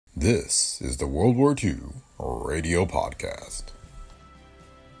This is the World War II Radio Podcast.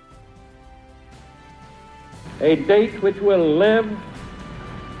 A date which will live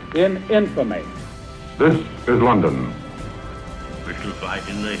in infamy. This is London. We shall fight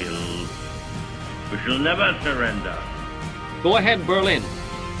in the hills. We shall never surrender. Go ahead, Berlin.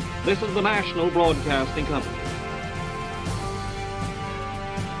 This is the National Broadcasting Company.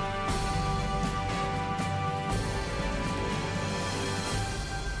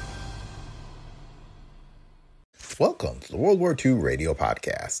 Welcome to the World War II Radio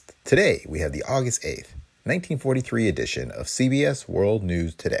Podcast. Today, we have the August 8th, 1943 edition of CBS World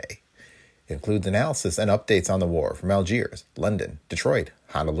News Today. It includes analysis and updates on the war from Algiers, London, Detroit,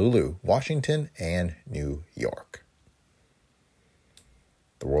 Honolulu, Washington, and New York.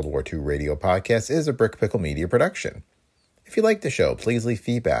 The World War II Radio Podcast is a Brick Pickle Media production. If you like the show, please leave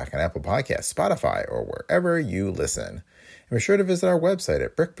feedback on Apple Podcasts, Spotify, or wherever you listen. And be sure to visit our website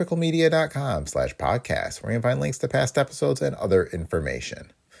at brickpicklemedia.com/podcast, where you can find links to past episodes and other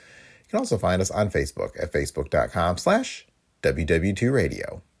information. You can also find us on Facebook at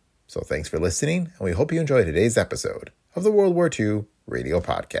facebook.com/WW2Radio. So thanks for listening, and we hope you enjoy today's episode of the World War II Radio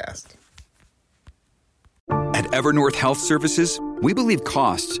Podcast. At Evernorth Health Services, we believe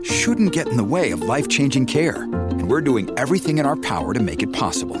costs shouldn't get in the way of life-changing care, and we're doing everything in our power to make it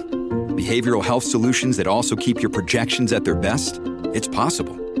possible. Behavioral health solutions that also keep your projections at their best? It's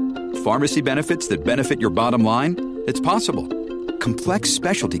possible. Pharmacy benefits that benefit your bottom line? It's possible. Complex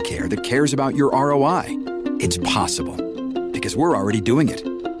specialty care that cares about your ROI? It's possible. Because we're already doing it.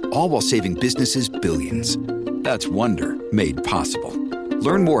 All while saving businesses billions. That's Wonder made possible.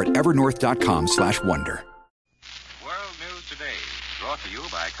 Learn more at evernorth.com/wonder. World News Today, brought to you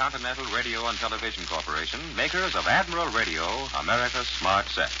by Continental Radio and Television Corporation, makers of Admiral Radio, America's smart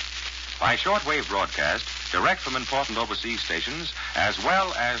set. By shortwave broadcast, direct from important overseas stations, as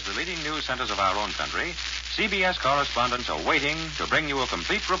well as the leading news centers of our own country, CBS correspondents are waiting to bring you a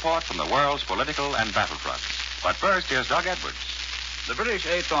complete report from the world's political and battlefronts. But first, here's Doug Edwards. The British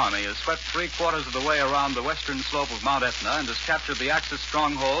Eighth Army has swept three-quarters of the way around the western slope of Mount Etna and has captured the Axis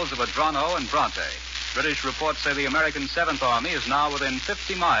strongholds of Adrano and Bronte. British reports say the American Seventh Army is now within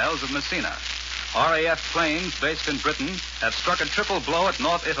 50 miles of Messina. RAF planes based in Britain have struck a triple blow at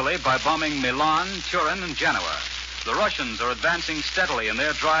North Italy by bombing Milan, Turin, and Genoa. The Russians are advancing steadily in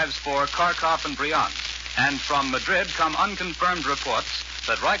their drives for Kharkov and Bryansk. And from Madrid come unconfirmed reports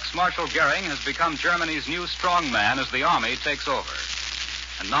that Reichsmarshal Goering has become Germany's new strongman as the army takes over.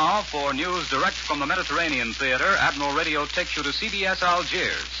 And now, for news direct from the Mediterranean Theater, Admiral Radio takes you to CBS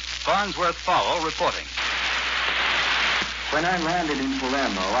Algiers. Farnsworth Fowle reporting. When I landed in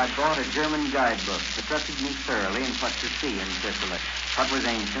Palermo, I bought a German guidebook that trusted me thoroughly in what to see in Sicily, what was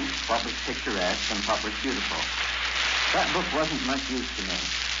ancient, what was picturesque, and what was beautiful. That book wasn't much use to me.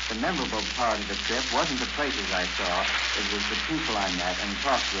 The memorable part of the trip wasn't the places I saw, it was the people I met and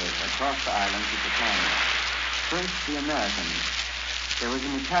talked with across the islands of Catania. First, the Americans. There was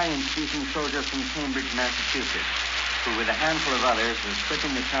an Italian-speaking soldier from Cambridge, Massachusetts, who with a handful of others was putting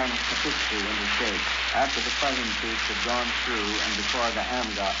the town of Capiscu into shape after the fighting troops had gone through and before the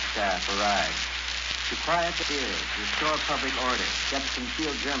AMGOT staff arrived. To quiet the ears, restore public order, get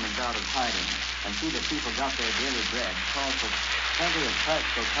concealed Germans out of hiding, and see that people got their daily bread called for plenty of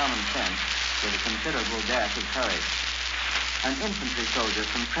practical common sense with a considerable dash of courage. An infantry soldier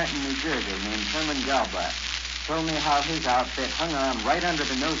from Trenton, New Jersey, named Herman Galbraith, told me how his outfit hung on right under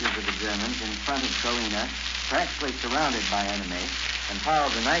the noses of the Germans in front of Salina, practically surrounded by enemy, and how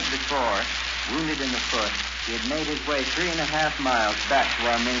the night before, wounded in the foot, he had made his way 3.5 miles back to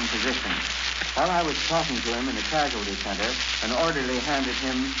our main position. While I was talking to him in the casualty center, an orderly handed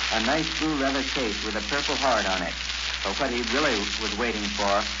him a nice blue leather case with a Purple Heart on it. But what he really was waiting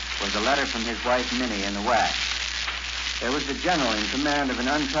for was a letter from his wife Minnie in the WAC. There was the general in command of an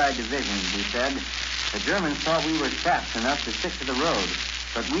untried division, he said. The Germans thought we were saps enough to stick to the road,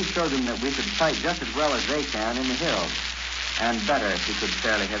 but we showed them that we could fight just as well as they can in the hills. And better, he could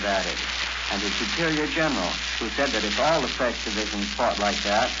fairly have added. And his superior general, who said that if all the fresh divisions fought like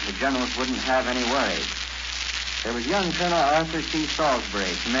that, the generals wouldn't have any worries. There was young Colonel Arthur C.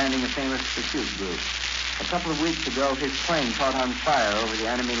 Salisbury, commanding the famous pursuit group. A couple of weeks ago, his plane caught on fire over the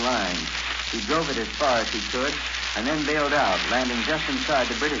enemy lines. He drove it as far as he could, and then bailed out, landing just inside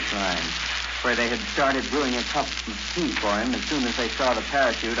the British lines, where they had started brewing a cup of tea for him as soon as they saw the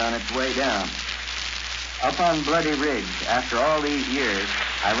parachute on its way down. Up on Bloody Ridge, after all these years,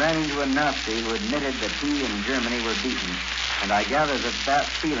 I ran into a Nazi who admitted that he and Germany were beaten, and I gather that that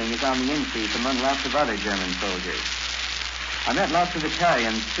feeling is on the increase among lots of other German soldiers. I met lots of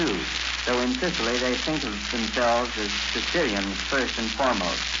Italians, too, though in Sicily they think of themselves as Sicilians first and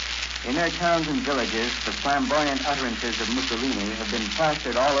foremost. In their towns and villages, the flamboyant utterances of Mussolini have been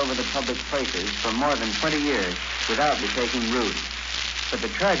plastered all over the public places for more than 20 years without taking root. But the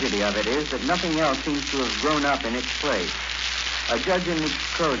tragedy of it is that nothing else seems to have grown up in its place. A judge in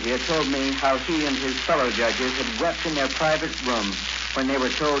Nicosia told me how he and his fellow judges had wept in their private room when they were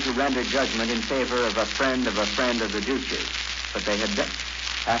told to render judgment in favor of a friend of the Duce's. But they had done.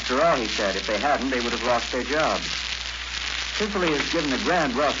 After all, he said, if they hadn't, they would have lost their jobs. Sicily has given a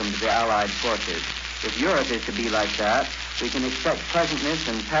grand welcome to the Allied forces. If Europe is to be like that, we can expect pleasantness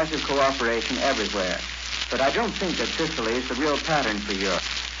and passive cooperation everywhere. But I don't think that Sicily is the real pattern for Europe.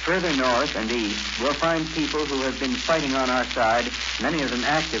 Further north and east, we'll find people who have been fighting on our side, many of them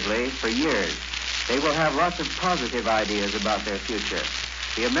actively, for years. They will have lots of positive ideas about their future.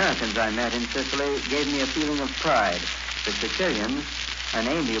 The Americans I met in Sicily gave me a feeling of pride. The Sicilians, an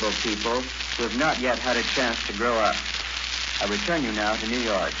amiable people who have not yet had a chance to grow up. I return you now to New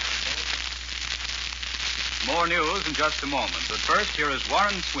York. More news in just a moment. But first, here is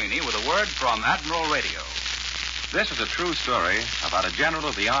Warren Sweeney with a word from Admiral Radio. This is a true story about a general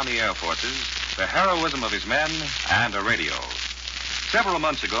of the Army Air Forces, the heroism of his men, and a radio. Several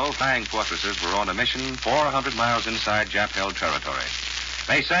months ago, flying fortresses were on a mission 400 miles inside Jap-held territory.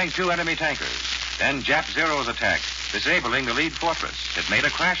 They sank 2 enemy tankers. Then Jap Zeros attacked, disabling the lead fortress. It made a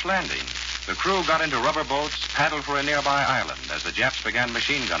crash landing. The crew got into rubber boats, paddled for a nearby island as the Japs began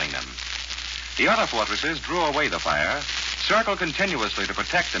machine gunning them. The other fortresses drew away the fire, circled continuously to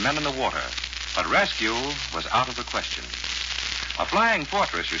protect the men in the water. But rescue was out of the question. A flying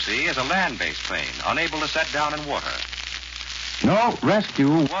fortress, you see, is a land-based plane, unable to set down in water. No,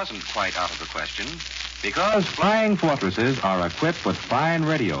 rescue wasn't quite out of the question, because flying fortresses are equipped with fine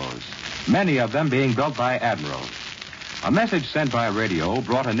radios, many of them being built by admirals. A message sent by radio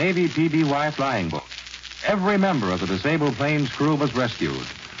brought a Navy PBY flying boat. Every member of the disabled plane's crew was rescued.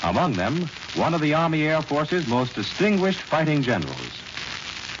 Among them, one of the Army Air Force's most distinguished fighting generals.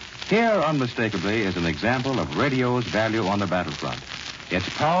 Here, unmistakably, is an example of radio's value on the battlefront. Its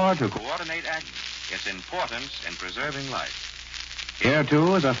power to coordinate action, its importance in preserving life. Here,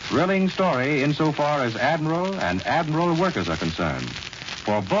 too, is a thrilling story insofar as Admiral and Admiral workers are concerned.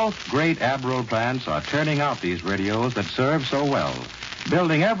 For both great Admiral plants are turning out these radios that serve so well,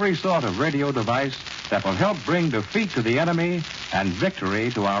 building every sort of radio device that will help bring defeat to the enemy and victory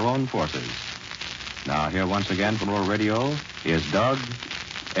to our own forces. Now, here once again from World Radio is Doug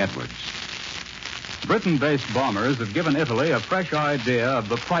Edwards. Britain-based bombers have given Italy a fresh idea of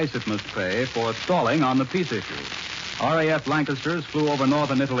the price it must pay for stalling on the peace issue. RAF Lancasters flew over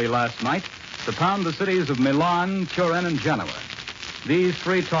northern Italy last night to pound the cities of Milan, Turin, and Genoa. These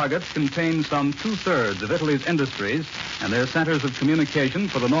 3 targets contain some 2/3 of Italy's industries and their centers of communication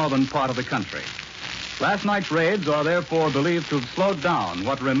for the northern part of the country. Last night's raids are therefore believed to have slowed down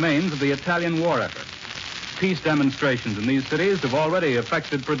what remains of the Italian war effort. Peace demonstrations in these cities have already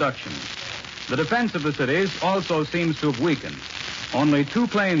affected production. The defense of the cities also seems to have weakened. Only 2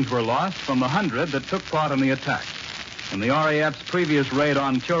 planes were lost from the 100 that took part in the attack. In the RAF's previous raid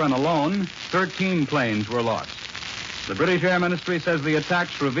on Turin alone, 13 planes were lost. The British Air Ministry says the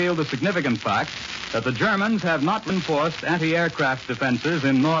attacks reveal the significant fact that the Germans have not reinforced anti-aircraft defenses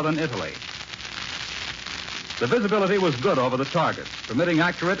in northern Italy. The visibility was good over the targets, permitting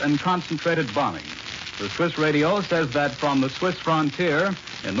accurate and concentrated bombing. The Swiss radio says that from the Swiss frontier,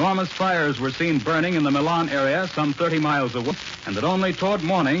 enormous fires were seen burning in the Milan area some 30 miles away, and that only toward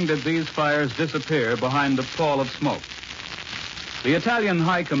morning did these fires disappear behind a pall of smoke. The Italian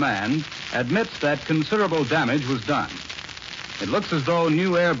High Command admits that considerable damage was done. It looks as though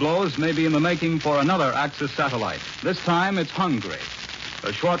new air blows may be in the making for another Axis satellite. This time it's Hungary.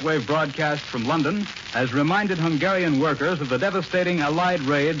 A shortwave broadcast from London has reminded Hungarian workers of the devastating Allied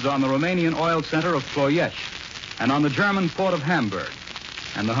raids on the Romanian oil center of Ploiești and on the German port of Hamburg.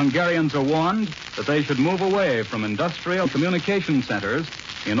 And the Hungarians are warned that they should move away from industrial communication centers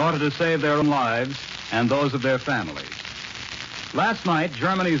in order to save their own lives and those of their families. Last night,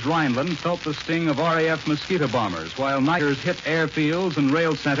 Germany's Rhineland felt the sting of RAF mosquito bombers, while nighters hit airfields and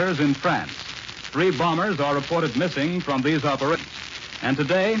rail centers in France. 3 bombers are reported missing from these operations. And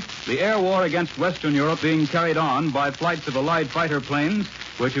today, the air war against Western Europe being carried on by flights of Allied fighter planes,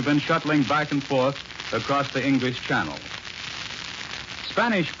 which have been shuttling back and forth across the English Channel.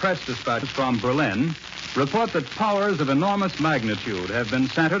 Spanish press dispatches from Berlin report that powers of enormous magnitude have been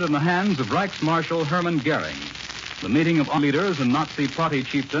centered in the hands of Reichsmarshal Hermann Goering. The meeting of leaders and Nazi party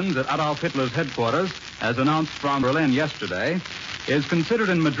chieftains at Adolf Hitler's headquarters, as announced from Berlin yesterday, is considered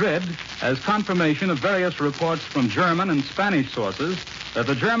in Madrid as confirmation of various reports from German and Spanish sources that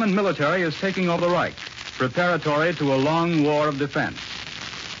the German military is taking over the Reich, preparatory to a long war of defense.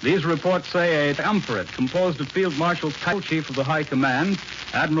 These reports say a triumvirate composed of Field Marshal Keitel, Chief of the High Command,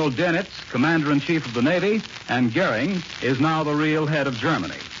 Admiral Dönitz, Commander-in-Chief of the Navy, and Goering is now the real head of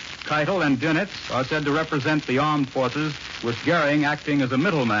Germany. Keitel and Dönitz are said to represent the armed forces, with Goering acting as a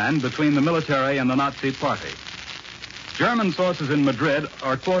middleman between the military and the Nazi Party. German sources in Madrid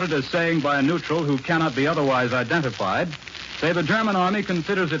are quoted as saying by a neutral who cannot be otherwise identified, say the German army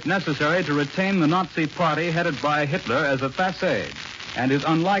considers it necessary to retain the Nazi Party headed by Hitler as a facade, and is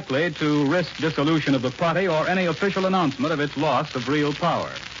unlikely to risk dissolution of the party or any official announcement of its loss of real power.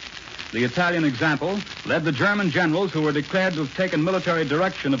 The Italian example led the German generals who were declared to have taken military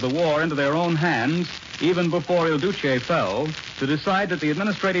direction of the war into their own hands, even before Il Duce fell, to decide that the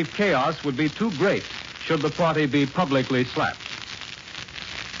administrative chaos would be too great should the party be publicly slapped.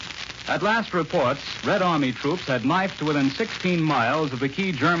 At last reports, Red Army troops had knifed to within 16 miles of the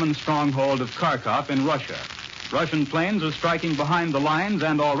key German stronghold of Kharkov in Russia. Russian planes are striking behind the lines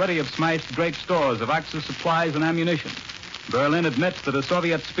and already have smashed great stores of Axis supplies and ammunition. Berlin admits that a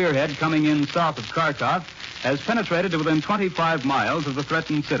Soviet spearhead coming in south of Kharkov has penetrated to within 25 miles of the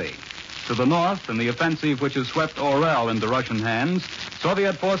threatened city. To the north, in the offensive which has swept Orel into Russian hands,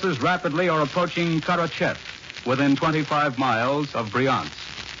 Soviet forces rapidly are approaching Karachev, within 25 miles of Bryansk.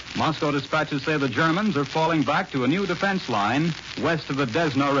 Moscow dispatches say the Germans are falling back to a new defense line west of the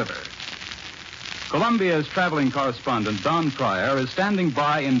Desna River. Columbia's traveling correspondent, Don Pryor, is standing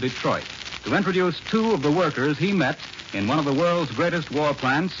by in Detroit to introduce two of the workers he met in one of the world's greatest war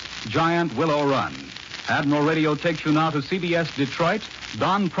plants, Giant Willow Run. Admiral Radio takes you now to CBS Detroit.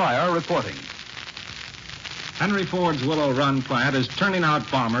 Don Pryor reporting. Henry Ford's Willow Run plant is turning out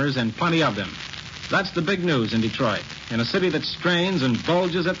bombers, and plenty of them. That's the big news in Detroit, in a city that strains and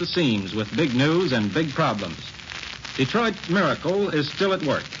bulges at the seams with big news and big problems. Detroit's miracle is still at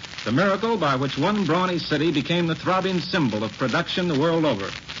work. The miracle by which one brawny city became the throbbing symbol of production the world over.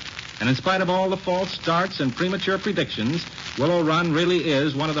 And in spite of all the false starts and premature predictions, Willow Run really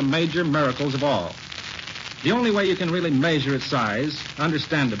is one of the major miracles of all. The only way you can really measure its size,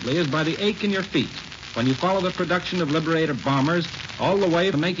 understandably, is by the ache in your feet when you follow the production of Liberator bombers all the way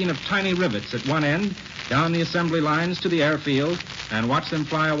to the making of tiny rivets at one end, down the assembly lines to the airfield, and watch them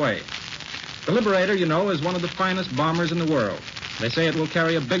fly away. The Liberator, you know, is one of the finest bombers in the world. They say it will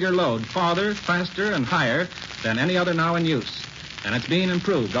carry a bigger load, farther, faster, and higher than any other now in use. And it's being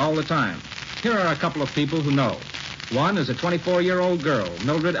improved all the time. Here are a couple of people who know. One is a 24-year-old girl,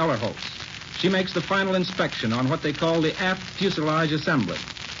 Mildred Ellerholtz. She makes the final inspection on what they call the aft fuselage assembly.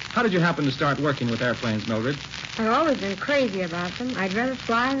 How did you happen to start working with airplanes, Mildred? I've always been crazy about them. I'd rather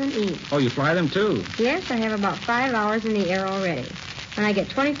fly than eat. Oh, you fly them, too? Yes, I have about 5 hours in the air already. When I get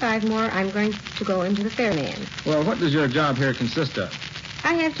 25 more, I'm going to go into the Fairman. Well, what does your job here consist of?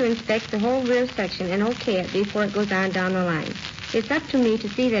 I have to inspect the whole rear section and okay it before it goes on down the line. It's up to me to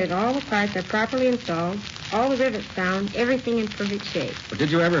see that all the parts are properly installed, all the rivets sound, everything in perfect shape. But did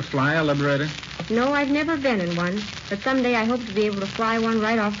you ever fly a Liberator? No, I've never been in one, but someday I hope to be able to fly one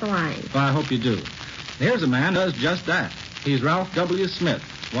right off the line. Well, I hope you do. Here's a man who does just that. He's Ralph W. Smith,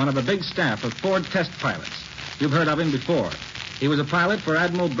 one of a big staff of Ford test pilots. You've heard of him before. He was a pilot for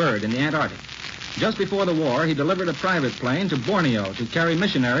Admiral Byrd in the Antarctic. Just before the war, he delivered a private plane to Borneo to carry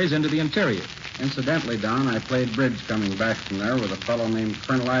missionaries into the interior. Incidentally, Don, I played bridge coming back from there with a fellow named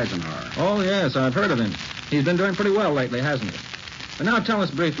Colonel Eisenhower. Oh, yes, I've heard of him. He's been doing pretty well lately, hasn't he? But now tell us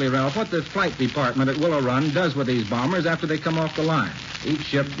briefly, Ralph, what the flight department at Willow Run does with these bombers after they come off the line. Each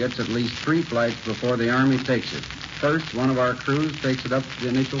ship gets at least 3 flights before the Army takes it. First, one of our crews takes it up to the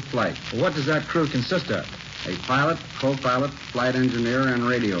initial flight. Well, what does that crew consist of? A pilot, co-pilot, flight engineer, and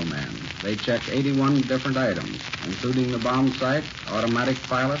radio man. They check 81 different items, including the bomb sight, automatic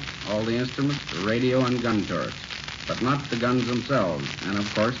pilot, all the instruments, the radio, and gun turrets. But not the guns themselves. And,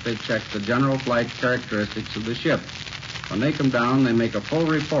 of course, they check the general flight characteristics of the ship. When they come down, they make a full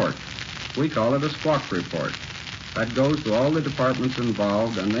report. We call it a squawk report. That goes to all the departments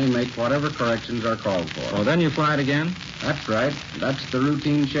involved, and they make whatever corrections are called for. Oh, then you fly it again? That's right. That's the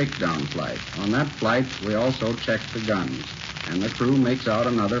routine shakedown flight. On that flight, we also check the guns, and the crew makes out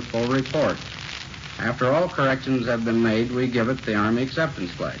another full report. After all corrections have been made, we give it the Army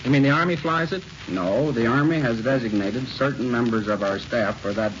acceptance flight. You mean the Army flies it? No, the Army has designated certain members of our staff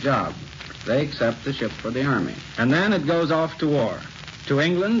for that job. They accept the ship for the Army. And then it goes off to war. To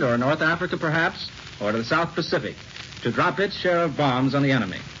England or North Africa, perhaps, or to the South Pacific, to drop its share of bombs on the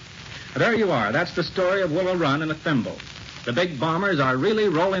enemy. There you are. That's the story of Willow Run in a thimble. The big bombers are really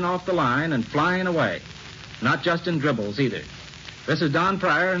rolling off the line and flying away. Not just in dribbles, either. This is Don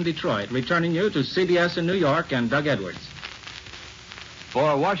Pryor in Detroit, returning you to CBS in New York and Doug Edwards.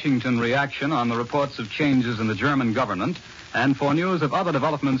 For a Washington reaction on the reports of changes in the German government, And for news of other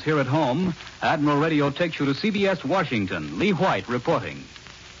developments here at home, Admiral Radio takes you to CBS Washington. Lee White reporting.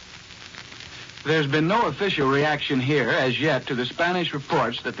 There's been no official reaction here as yet to the Spanish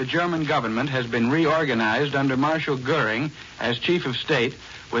reports that the German government has been reorganized under Marshal Goering as chief of state,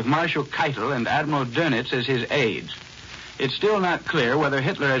 with Marshal Keitel and Admiral Dönitz as his aides. It's still not clear whether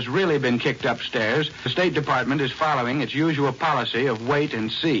Hitler has really been kicked upstairs. The State Department is following its usual policy of wait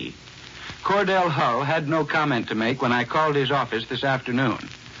and see. Cordell Hull had no comment to make when I called his office this afternoon.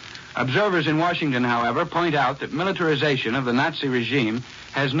 Observers in Washington, however, point out that militarization of the Nazi regime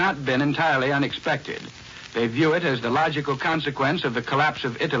has not been entirely unexpected. They view it as the logical consequence of the collapse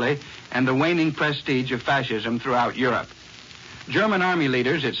of Italy and the waning prestige of fascism throughout Europe. German army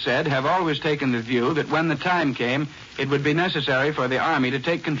leaders, it said, have always taken the view that when the time came, it would be necessary for the army to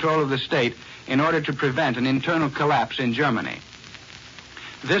take control of the state in order to prevent an internal collapse in Germany.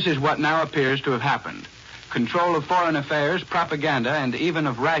 This is what now appears to have happened. Control of foreign affairs, propaganda, and even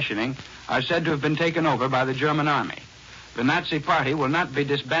of rationing are said to have been taken over by the German army. The Nazi Party will not be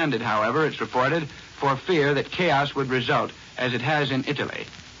disbanded, however, it's reported, for fear that chaos would result, as it has in Italy.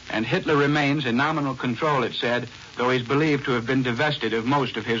 And Hitler remains in nominal control, it said, though he's believed to have been divested of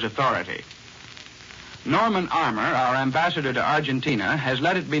most of his authority. Norman Armour, our ambassador to Argentina, has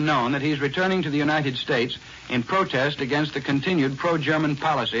let it be known that he's returning to the United States in protest against the continued pro-German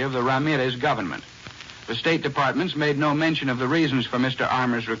policy of the Ramirez government. The State Department's made no mention of the reasons for Mr.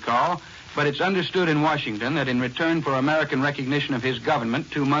 Armour's recall, but it's understood in Washington that in return for American recognition of his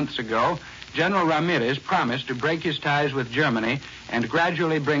government 2 months ago, General Ramirez promised to break his ties with Germany and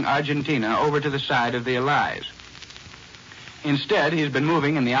gradually bring Argentina over to the side of the Allies. Instead, he's been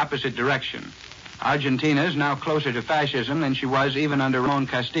moving in the opposite direction. Argentina is now closer to fascism than she was even under Ramon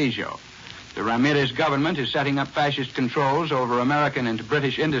Castillo. The Ramirez government is setting up fascist controls over American and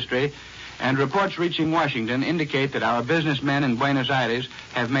British industry, and reports reaching Washington indicate that our businessmen in Buenos Aires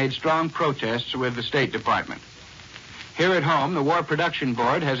have made strong protests with the State Department. Here at home, the War Production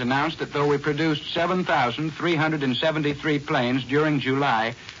Board has announced that though we produced 7,373 planes during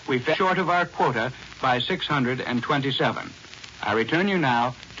July, we fell short of our quota by 627. I return you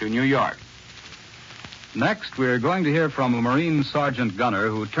now to New York. Next, we're going to hear from a Marine sergeant gunner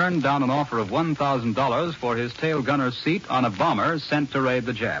who turned down an offer of $1,000 for his tail gunner's seat on a bomber sent to raid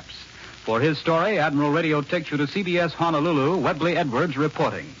the Japs. For his story, Admiral Radio takes you to CBS Honolulu, Webley Edwards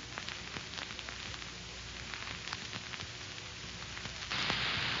reporting.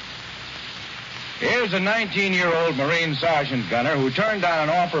 Here's a 19-year-old Marine sergeant gunner who turned down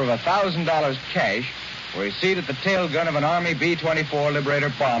an offer of $1,000 cash for his seat at the tail gun of an Army B-24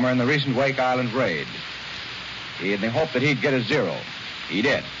 Liberator bomber in the recent Wake Island raid. He had the hope that he'd get a zero. He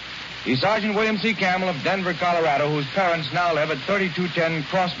did. He's Sergeant William C. Campbell of Denver, Colorado, whose parents now live at 3210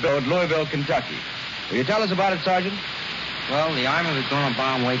 Cross Road, Louisville, Kentucky. Will you tell us about it, Sergeant? Well, the Army was going to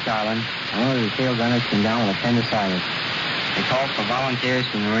bomb Wake Island. One of the tail gunners came down with appendicitis. They called for volunteers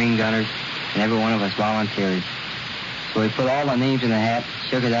from the Marine gunners, and every one of us volunteered. So we put all the names in the hat,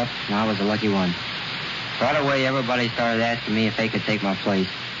 shook it up, and I was the lucky one. Right away, everybody started asking me if they could take my place.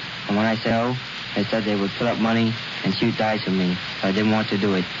 And when I said no, they said they would put up money and shoot dice with me, but I didn't want to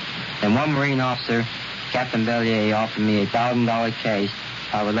do it. Then one Marine officer, Captain Bellier, offered me $1,000 cash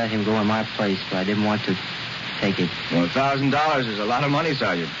if I would let him go in my place, but I didn't want to take it. Well, $1,000 is a lot of money,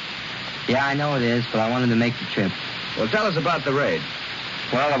 Sergeant. Yeah, I know it is, but I wanted to make the trip. Well, tell us about the raid.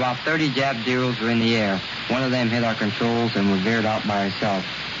 Well, about 30 Jap Zeros were in the air. One of them hit our controls and was veered out by herself,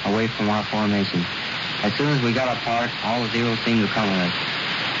 away from our formation. As soon as we got apart, all the Zeros seemed to come with us.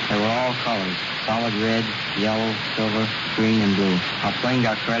 They were all colors, solid red, yellow, silver, green, and blue. Our plane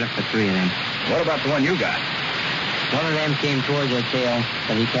got credit for 3 of them. What about the one you got? One of them came towards our tail,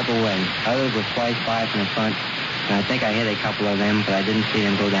 but he kept away. Others were flashed by from the front, and I think I hit a couple of them, but I didn't see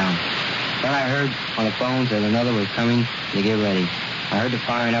them go down. Then I heard on the phones that another was coming to get ready. I heard the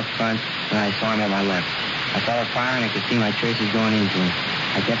firing up front, and I saw him at my left. I saw her firing and could see my traces going into him.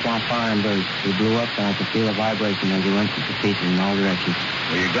 I kept on firing bursts. He blew up, and I could feel the vibration as he went to pieces in all directions.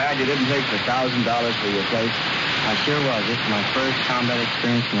 Were you glad you didn't take the $1,000 for your place? I sure was. This was my first combat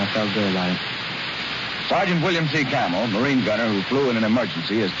experience, and I felt good about it. Sergeant William C. Campbell, Marine gunner who flew in an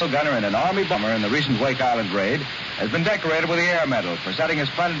emergency as tail gunner in an Army bomber in the recent Wake Island raid, has been decorated with the Air Medal for setting a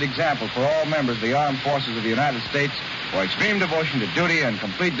splendid example for all members of the armed forces of the United States for extreme devotion to duty and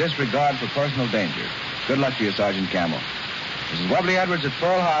complete disregard for personal danger. Good luck to you, Sergeant Campbell. This is Webley Edwards at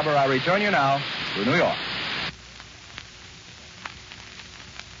Pearl Harbor. I return you now to New York.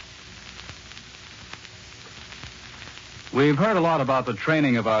 We've heard a lot about the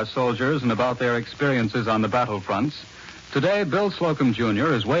training of our soldiers and about their experiences on the battlefronts. Today, Bill Slocum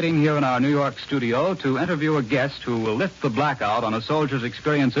Jr. is waiting here in our New York studio to interview a guest who will lift the blackout on a soldier's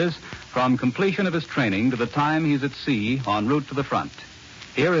experiences from completion of his training to the time he's at sea en route to the front.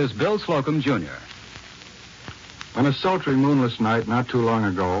 Here is Bill Slocum Jr. On a sultry, moonless night not too long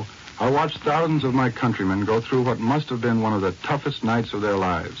ago, I watched thousands of my countrymen go through what must have been one of the toughest nights of their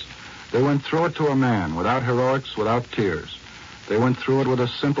lives. They went through it to a man, without heroics, without tears. They went through it with a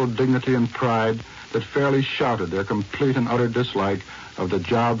simple dignity and pride that fairly shouted their complete and utter dislike of the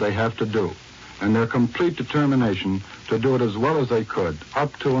job they have to do, and their complete determination to do it as well as they could,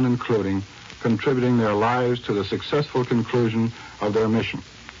 up to and including contributing their lives to the successful conclusion of their mission.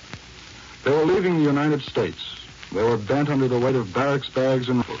 They were leaving the United States. They were bent under the weight of barracks bags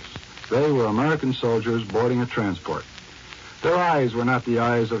and rifles. They were American soldiers boarding a transport. Their eyes were not the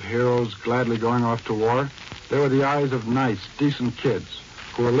eyes of heroes gladly going off to war. They were the eyes of nice, decent kids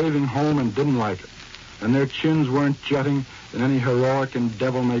who were leaving home and didn't like it. And their chins weren't jutting in any heroic and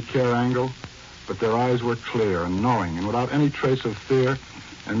devil-may-care angle, but their eyes were clear and knowing and without any trace of fear,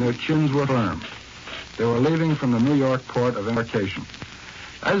 and their chins were firm. They were leaving from the New York port of embarkation.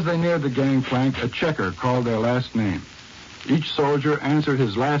 As they neared the gangplank, a checker called their last name. Each soldier answered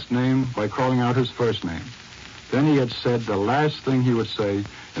his last name by calling out his first name. Then he had said the last thing he would say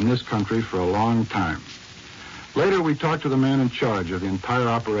in this country for a long time. Later, we talked to the man in charge of the entire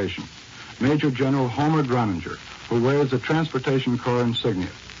operation, Major General Homer Groninger, who wears the Transportation Corps insignia.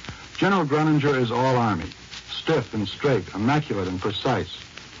 General Groninger is all Army, stiff and straight, immaculate and precise.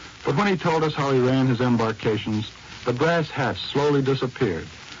 But when he told us how he ran his embarkations, the brass hats slowly disappeared,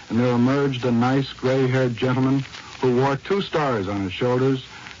 and there emerged a nice, gray-haired gentleman who wore 2 stars on his shoulders,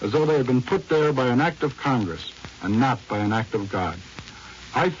 as though they had been put there by an act of Congress and not by an act of God.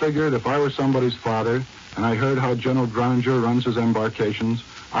 I figured if I were somebody's father and I heard how General Groninger runs his embarkations,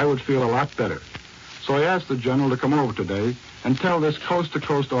 I would feel a lot better. So I asked the general to come over today and tell this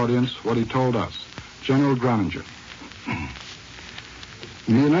coast-to-coast audience what he told us. General Groninger.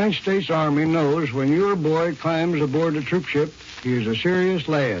 The United States Army knows when your boy climbs aboard a troop ship, he is a serious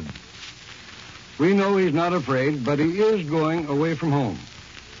lad. We know he's not afraid, but he is going away from home.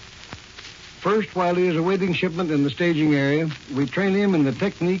 First, while he is awaiting shipment in the staging area, we train him in the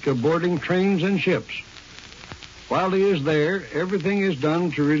technique of boarding trains and ships. While he is there, everything is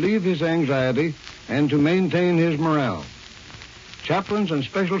done to relieve his anxiety and to maintain his morale. Chaplains and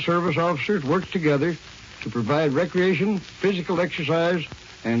special service officers work together to provide recreation, physical exercise,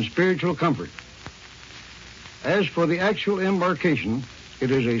 and spiritual comfort. As for the actual embarkation, it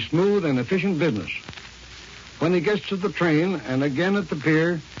is a smooth and efficient business. When he gets to the train and again at the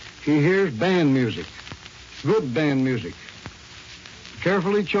pier, he hears band music, good band music,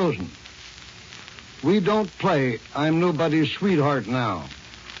 carefully chosen. We don't play I'm Nobody's Sweetheart Now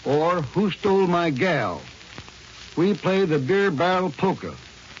or Who Stole My Gal. We play the Beer Barrel Polka,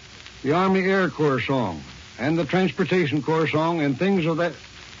 the Army Air Corps song, and the Transportation Corps song and things of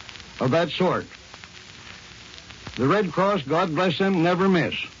that sort. The Red Cross, God bless them, never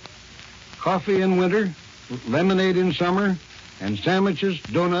miss. Coffee in winter, lemonade in summer, and sandwiches,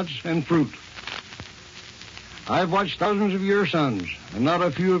 donuts, and fruit. I've watched thousands of your sons, and not a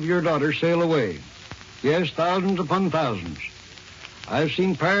few of your daughters sail away. Yes, thousands upon thousands. I've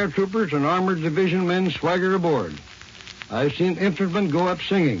seen paratroopers and armored division men swagger aboard. I've seen infantrymen go up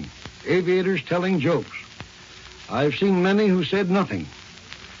singing, aviators telling jokes. I've seen many who said nothing,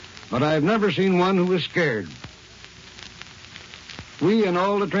 but I've never seen one who was scared. We and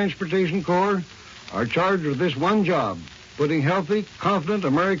all the Transportation Corps are charged with this one job, putting healthy, confident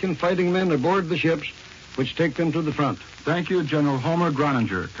American fighting men aboard the ships which take them to the front. Thank you, General Homer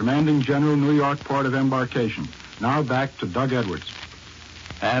Groninger, Commanding General, New York Port of Embarkation. Now back to Doug Edwards.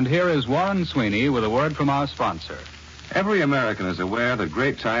 And here is Warren Sweeney with a word from our sponsor. Every American is aware that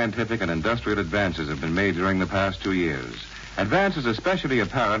great scientific and industrial advances have been made during the past 2 years. Advances especially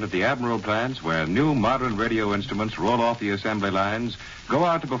apparent at the Admiral plants where new modern radio instruments roll off the assembly lines, go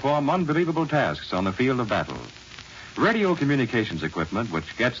out to perform unbelievable tasks on the field of battle. Radio communications equipment,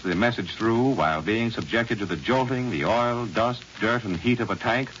 which gets the message through while being subjected to the jolting, the oil, dust, dirt, and heat of a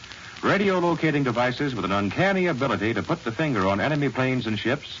tank. Radio locating devices with an uncanny ability to put the finger on enemy planes and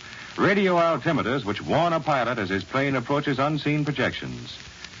ships. Radio altimeters which warn a pilot as his plane approaches unseen projections.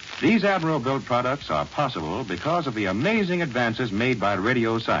 These Admiral-built products are possible because of the amazing advances made by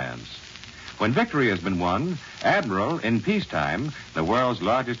radio science. When victory has been won, Admiral, in peacetime, the world's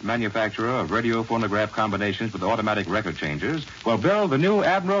largest manufacturer of radio phonograph combinations with automatic record changers, will build the new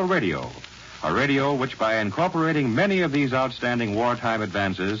Admiral radio, a radio which, by incorporating many of these outstanding wartime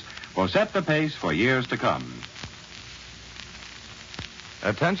advances, will set the pace for years to come.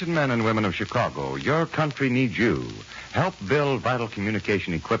 Attention men and women of Chicago, your country needs you. Help build vital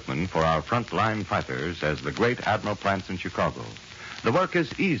communication equipment for our frontline fighters as the great Admiral plants in Chicago. The work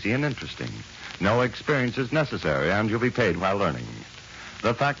is easy and interesting. No experience is necessary, and you'll be paid while learning.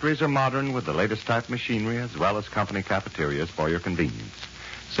 The factories are modern with the latest type machinery as well as company cafeterias for your convenience.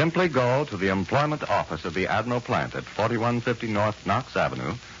 Simply go to the employment office of the Admiral plant at 4150 North Knox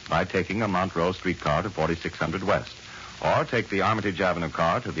Avenue by taking a Montrose streetcar to 4600 West. Or take the Armitage Avenue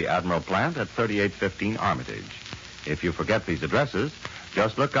car to the Admiral plant at 3815 Armitage. If you forget these addresses,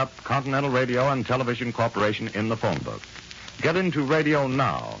 just look up Continental Radio and Television Corporation in the phone book. Get into radio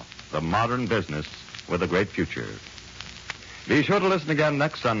now, the modern business with a great future. Be sure to listen again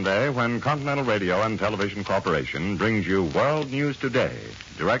next Sunday when Continental Radio and Television Corporation brings you World News Today,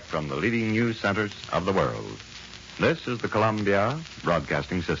 direct from the leading news centers of the world. This is the Columbia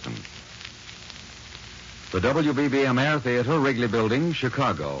Broadcasting System. The WBBM Air Theater, Wrigley Building,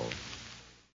 Chicago.